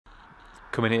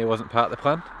coming here wasn't part of the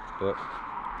plan, but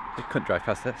you couldn't drive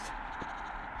past this.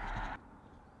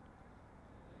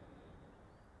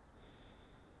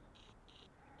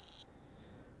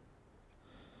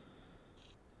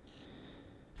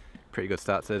 Pretty good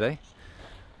start to the day.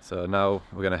 So now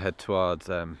we're going to head towards,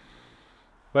 where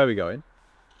are we going?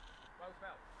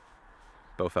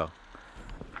 Bowfell.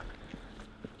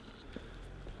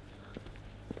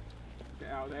 Get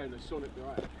out there in the sun at the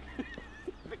right.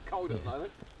 A bit cold at the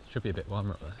moment. Should be a bit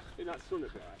warmer up there. In that sun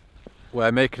at the right.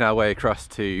 We're making our way across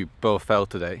to Bowfell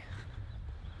today.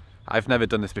 I've never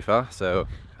done this before, so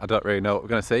I don't really know what we're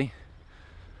going to see.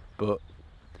 But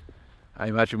I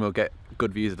imagine we'll get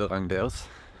good views of the Langdales.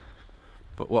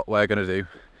 But what we're going to do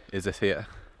is this here,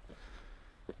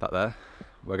 that there.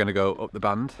 We're going to go up the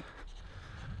band,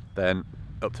 then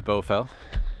up to Bowfell.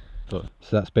 So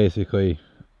that's basically,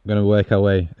 we're going to work our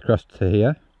way across to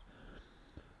here,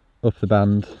 up the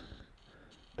band,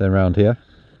 then round here.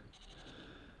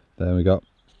 Then we got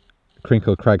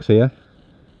Crinkle Crags here,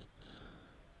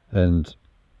 and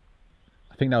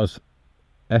I think that was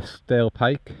Eskdale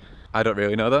Pike. I don't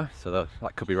really know though, so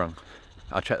that could be wrong.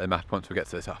 I'll check the map once we get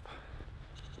to the top.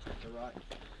 Right,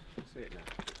 see it now.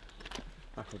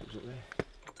 I thought it was up there.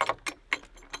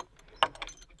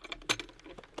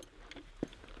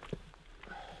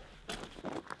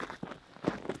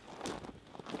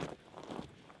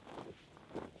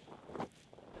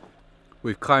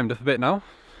 We've climbed up a bit now, and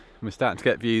we're starting to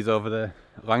get views over the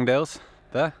Langdales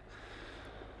there.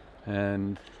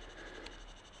 And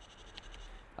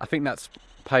I think that's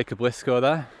Pike of Blisco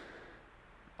there.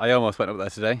 I almost went up there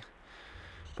today,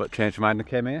 but changed my mind and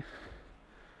came here.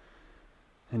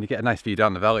 And you get a nice view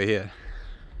down the valley here.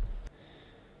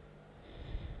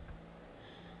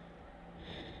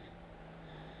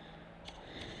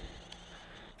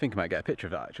 I think I might get a picture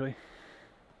of that actually.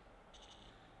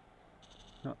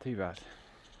 Not too bad.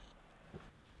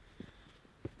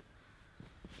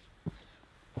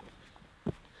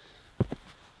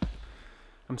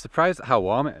 I'm surprised at how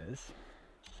warm it is.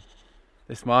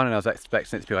 This morning I was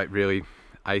expecting it to be like really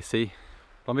icy.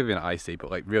 Well, maybe not icy, but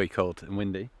like really cold and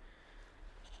windy.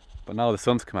 But now the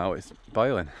sun's come out, it's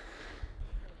boiling.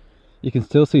 You can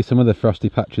still see some of the frosty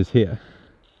patches here,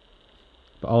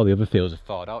 but all the other fields have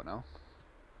thawed out now.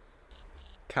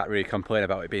 Can't really complain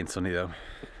about it being sunny though.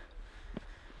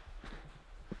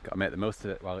 Got to make the most of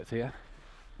it while it's here.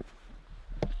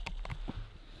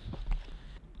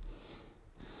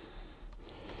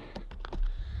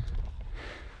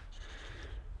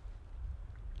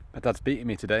 My dad's beating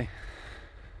me today.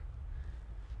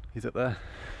 He's up there.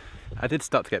 I did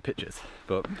stop to get pictures,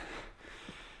 but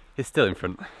he's still in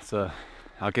front, so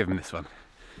I'll give him this one.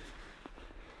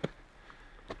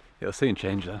 It'll soon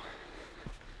change though.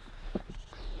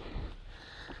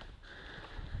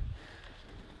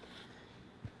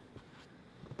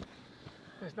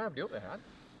 There's nobody up there, Ad.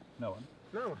 No one?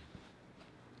 No one.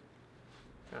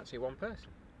 Can't see one person.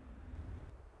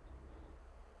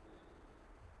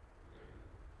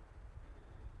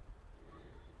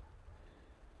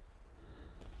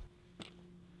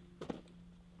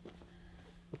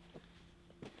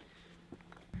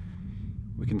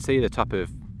 We can see the top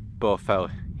of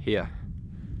Bowfell here.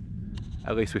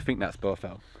 At least we think that's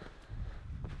Bowfell.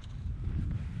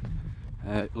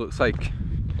 It looks like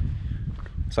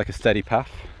it's like a steady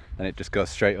path, and it just goes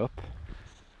straight up.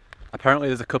 Apparently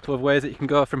there's a couple of ways that you can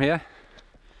go from here.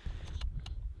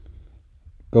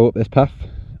 Go up this path,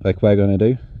 like we're going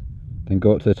to do, then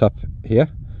go up to the top here.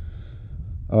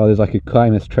 Or there's like a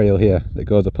climber's trail here that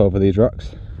goes up over these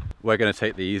rocks. We're going to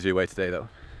take the easier way today though.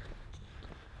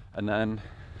 And then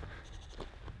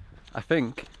I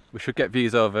think we should get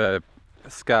views over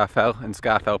Scarfell and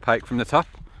Scarfell Pike from the top.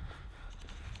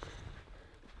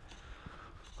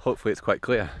 Hopefully it's quite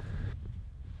clear.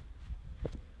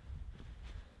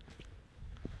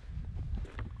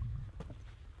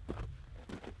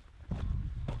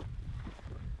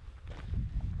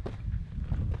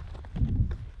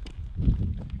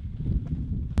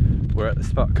 We're at the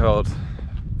spot called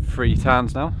Three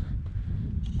Tarns now,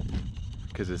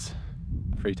 because there's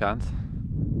 3 tarns,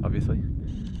 obviously,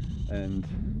 and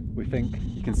we think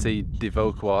you can see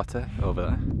Devoke water over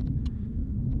there.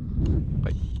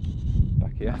 Like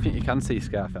back here. I think you can see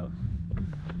Scarfell,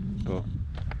 but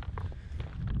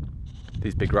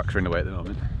these big rocks are in the way at the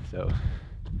moment, so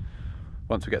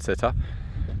once we get to the top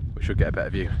we should get a better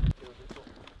view.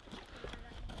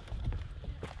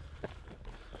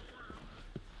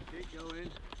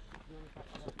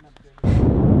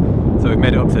 So we've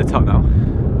made it up to the top now.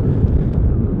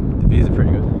 The views are pretty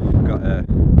good. We've got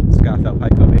Scarfell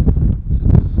Pike over here.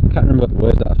 I can't remember what the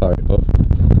words that are for it, but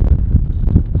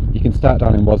you can start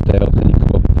down in Wasdale, then you come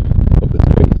up the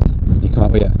street, you come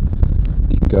out here,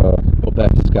 you can go up there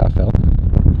to Scarfell,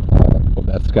 or up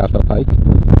there to Scarfell Pike,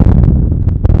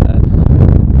 and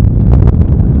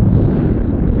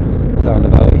down the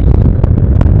valley.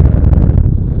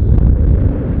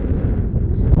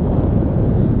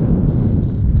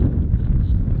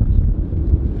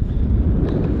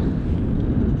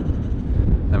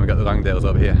 Then we've got the Langdales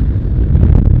over here.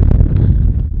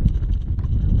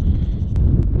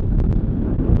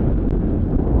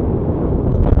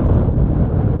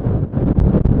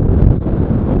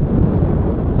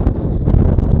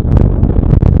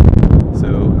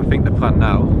 Plan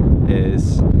now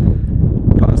is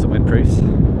put on some windproofs,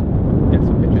 get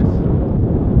some pictures,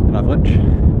 and have lunch.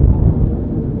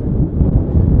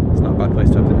 It's not a bad place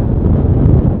to have dinner.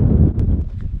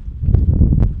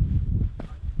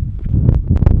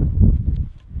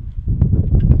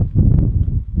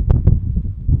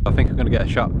 I think I'm going to get a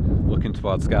shot looking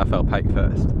towards Scarfell Pike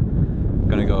first. I'm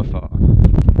going to go for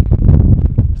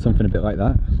something a bit like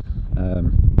that.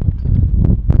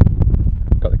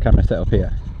 Got the camera set up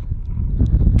here.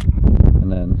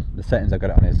 And then the settings I've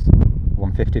got it on is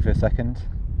 150 for a second,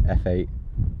 f8,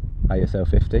 ISO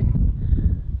 50.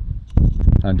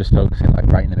 And I'm just focusing like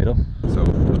right in the middle, so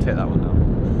we'll take that one now.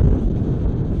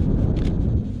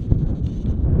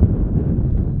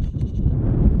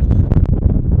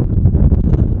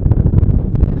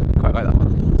 Quite like that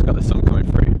one. It's got the sun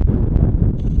coming through.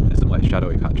 There's some like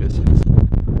shadowy patches. So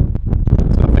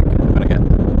I think I'm going to get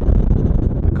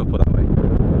a couple that way.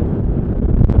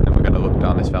 And we're going to look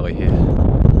down this valley here.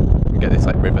 Get this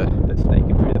like river that's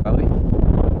snaking through the valley. I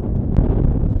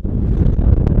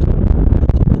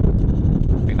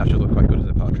think that should look quite good as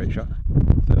a portrait shot.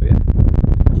 So yeah,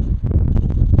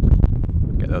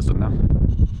 get those done now.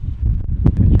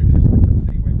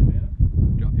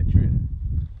 Drop a picture in.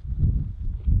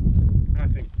 I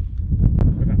think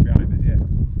with that behind us, yeah.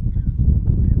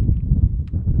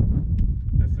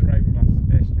 That's the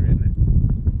Ravenglass estuary, isn't it?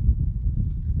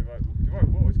 Devote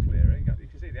water's clear, you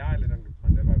can see the island on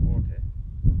Devote water.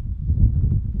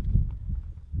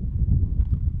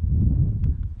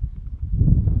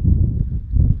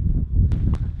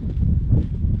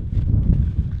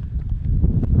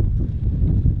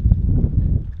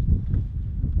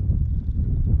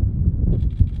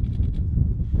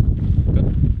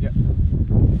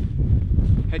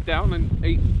 Head down and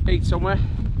eat somewhere.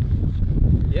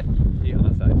 Yeah, eat on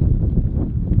that side.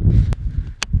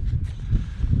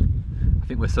 I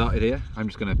think we're sorted here. I'm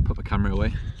just going to put the camera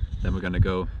away. Then we're going to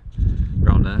go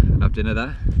round there and have dinner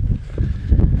there.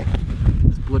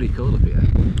 It's bloody cold up here.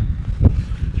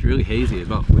 It's really hazy as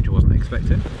well, which I wasn't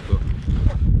expecting. But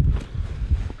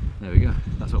there we go.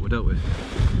 That's what we're dealt with.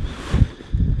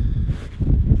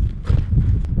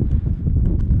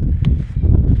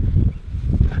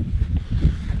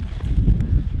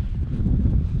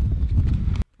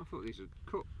 These are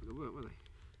cut, they weren't, were they?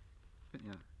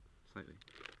 Yeah, slightly.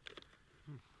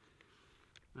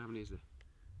 How many is there?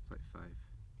 Like 5.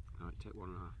 Alright, take one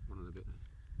of the bit then.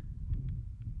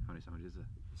 How many sandwiches is there?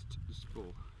 There's 4.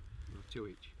 2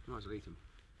 each. Might as well eat them.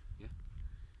 Yeah?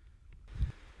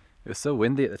 It was so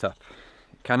windy at the top.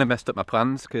 It kind of messed up my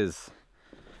plans because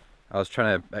I was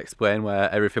trying to explain where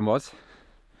everything was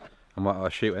and what I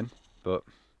was shooting, but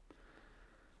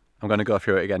I'm going to go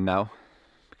through it again now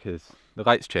because the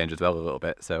lights change as well a little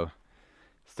bit, so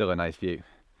still a nice view.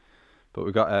 But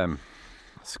we've got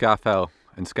Scarfell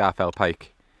and Scarfell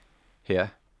Pike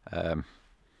here. That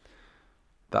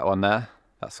one there,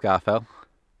 that's Scarfell,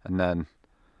 and then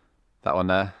that one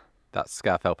there, that's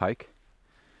Scarfell Pike.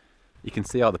 You can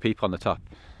see all the people on the top.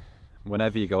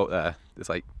 Whenever you go up there, there's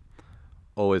like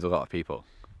always a lot of people.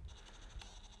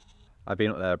 I've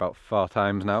been up there about 4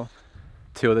 times now.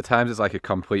 2 other times it's like a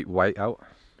complete whiteout,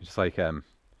 just like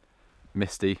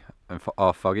misty and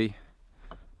or foggy.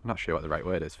 I'm not sure what the right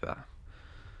word is for that.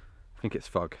 I think it's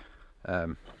fog.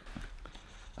 And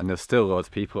there's still loads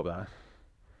of people up there.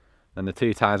 And the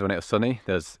 2 times when it was sunny,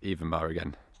 there's even more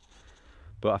again.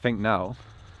 But I think now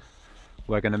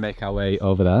we're going to make our way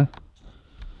over there.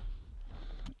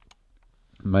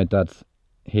 My dad's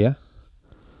here.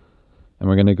 And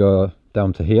we're going to go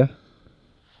down to here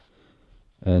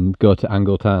and go to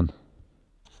Angletown.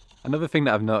 Another thing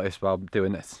that I've noticed while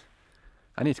doing this,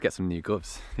 I need to get some new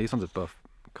gloves. These ones are both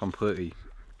completely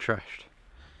trashed.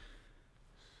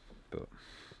 But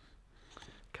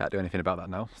can't do anything about that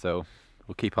now, so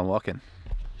we'll keep on walking.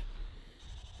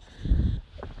 No,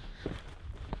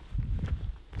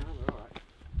 we're alright.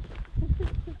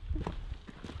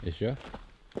 You sure?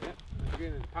 Yeah, I was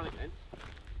getting in panic then.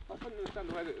 I couldn't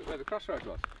understand where the crossroads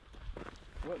was.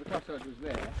 Well, the crossroads was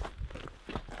there,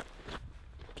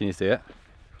 Can you see it?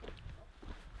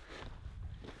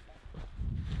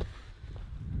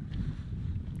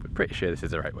 We're pretty sure this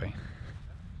is the right way.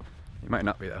 It might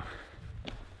not be though.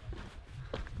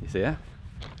 You see it?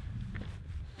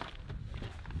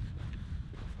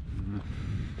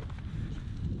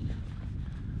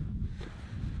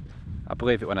 I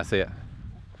believe it when I see it.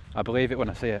 I believe it when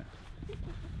I see it.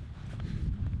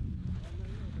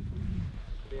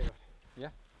 Yeah.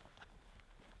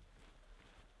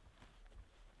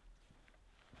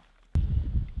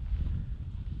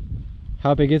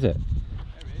 How big is it?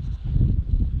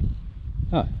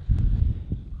 Oh,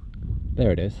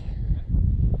 there it is.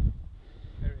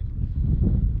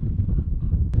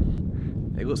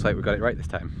 It looks like we got it right this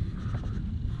time.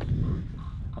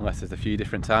 Unless there's a few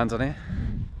different tarns on here.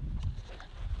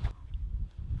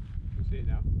 You see it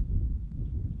now?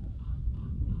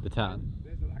 The tarn?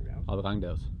 There's the Langdales. Oh, the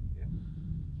Langdales. Yeah.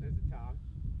 There's the tarn.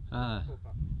 Ah,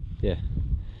 Kappa. yeah.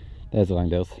 There's the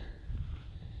Langdales.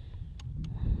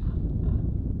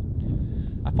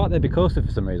 I thought they'd be closer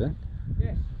for some reason.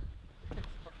 Yes.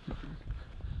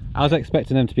 I was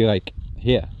expecting them to be like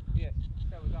here. Yes,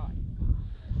 so was I.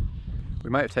 We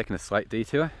might have taken a slight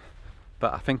detour,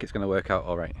 but I think it's going to work out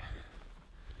alright.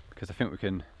 Because I think we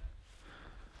can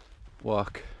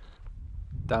walk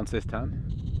down to this town,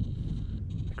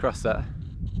 across there,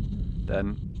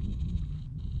 then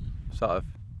sort of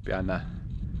behind there.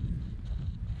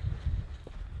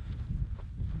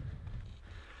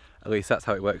 At least that's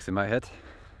how it works in my head.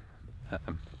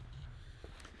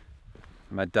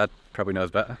 My dad probably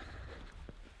knows better,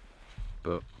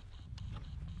 but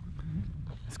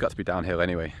it's got to be downhill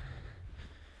anyway.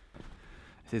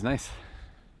 This is nice.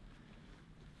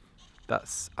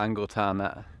 That's Angle Tarn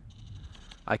there.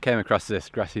 I came across this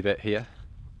grassy bit here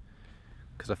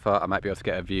because I thought I might be able to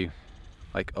get a view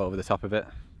like over the top of it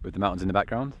with the mountains in the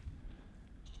background.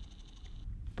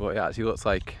 But it actually looks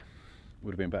like it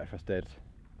would have been better if I stayed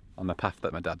on the path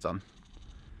that my dad's on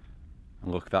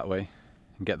and look that way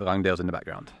and get the Langdales in the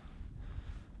background.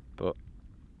 But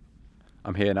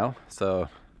I'm here now, so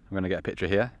I'm going to get a picture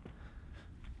here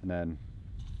and then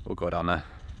we'll go down there.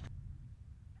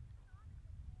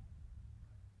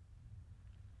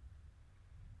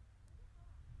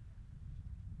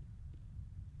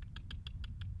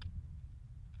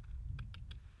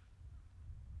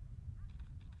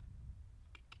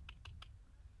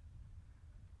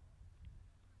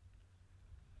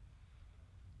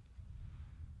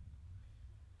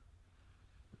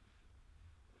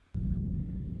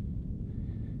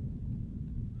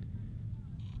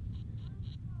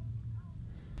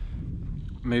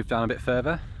 Moved down a bit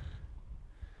further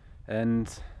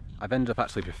and I've ended up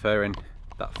actually preferring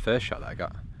that first shot that I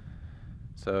got.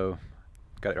 So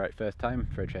got it right first time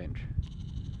for a change.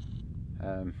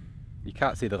 You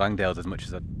can't see the Langdales as much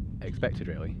as I expected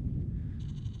really.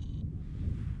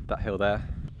 That hill there,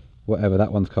 whatever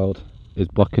that one's called, is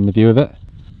blocking the view of it.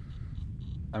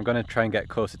 I'm going to try and get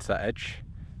closer to that edge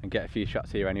and get a few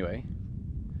shots here anyway.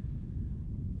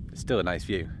 It's still a nice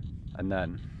view, and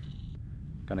then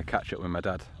going to catch up with my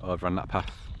dad over on that path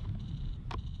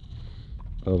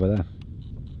over there.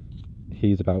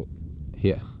 He's about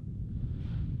here.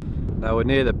 Now we're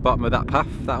near the bottom of that path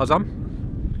that I was on,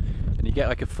 and you get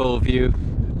like a full view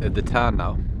of the tarn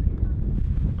now.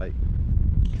 Like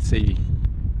you can see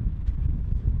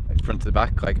like front to the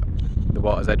back, like the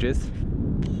water's edges.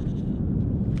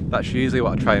 That's usually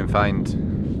what I try and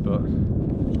find, but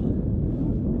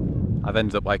I've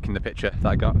ended up liking the picture that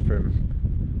I got from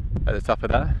at the top of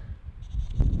there.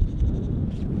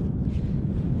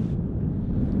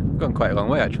 I've gone quite a long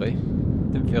way actually.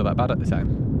 Didn't feel that bad at the time.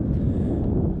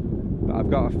 But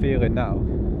I've got a feeling now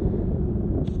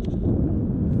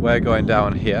we're going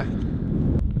down here.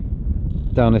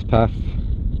 Down this path.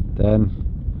 Then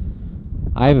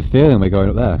I have a feeling we're going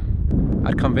up there.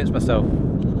 I'd convinced myself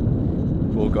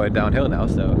we're going downhill now,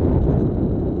 so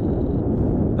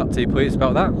not too pleased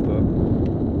about that, but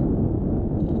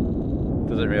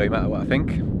doesn't really matter what I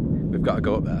think. We've got to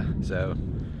go up there, so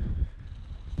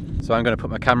I'm going to put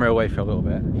my camera away for a little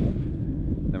bit,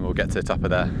 then we'll get to the top of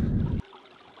there.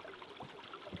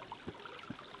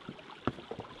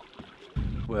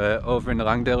 We're over in the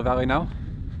Langdale Valley now,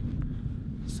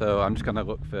 so I'm just going to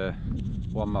look for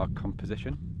one more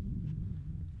composition.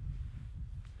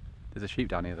 There's a sheep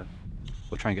down here though.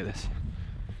 We'll try and get this.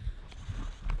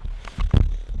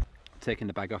 Taking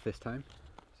the bag off this time,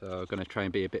 so I'm going to try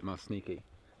and be a bit more sneaky.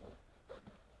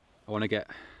 I want to get,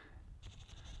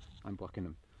 I'm blocking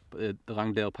them, but the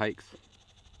Langdale pikes,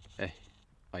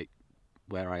 like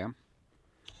where I am,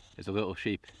 there's a little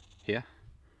sheep here,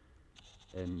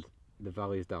 and the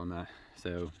valley's down there,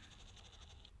 so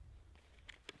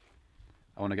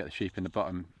I want to get the sheep in the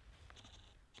bottom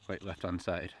right left hand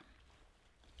side.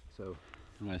 So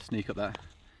I'm going to sneak up there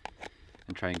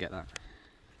and try and get that.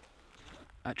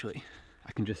 Actually,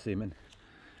 I can just zoom in.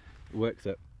 It works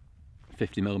at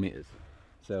 50mm.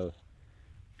 So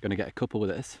I'm going to get a couple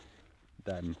with this,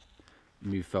 then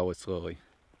move forward slowly.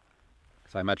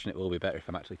 So I imagine it will be better if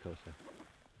I'm actually closer.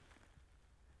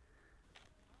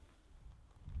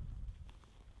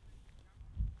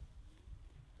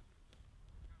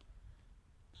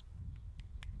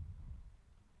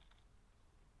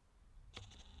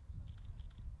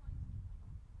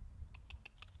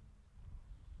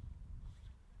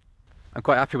 I'm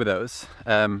quite happy with those.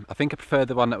 I think I prefer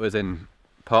the one that was in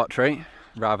portrait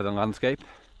rather than landscape,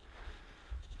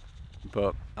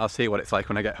 but I'll see what it's like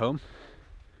when I get home.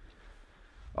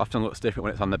 Often looks different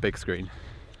when it's on the big screen.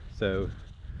 So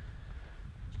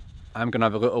I'm going to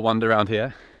have a little wander around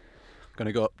here. I'm going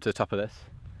to go up to the top of this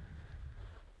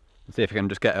and see if I can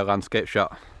just get a landscape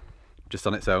shot just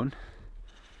on its own.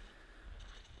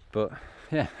 But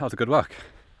yeah, that was a good walk.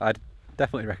 I'd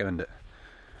definitely recommend it.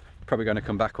 Probably going to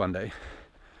come back one day.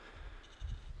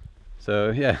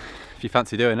 So yeah, if you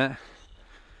fancy doing it,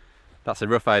 that's a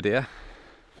rough idea.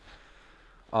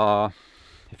 Or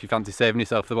if you fancy saving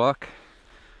yourself the walk,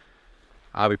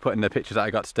 I'll be putting the pictures that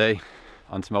I got today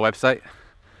onto my website,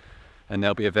 and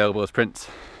they'll be available as prints,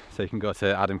 so you can go to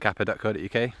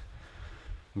adamkappa.co.uk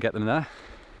and get them there.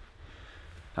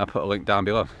 I'll put a link down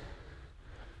below.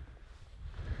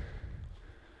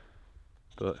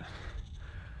 But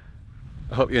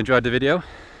I hope you enjoyed the video,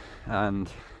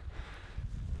 and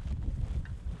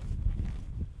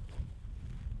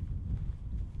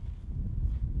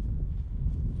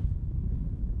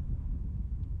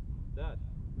Dad,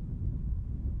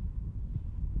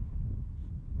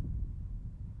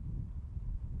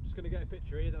 just gonna get a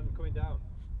picture here, then I'm coming down.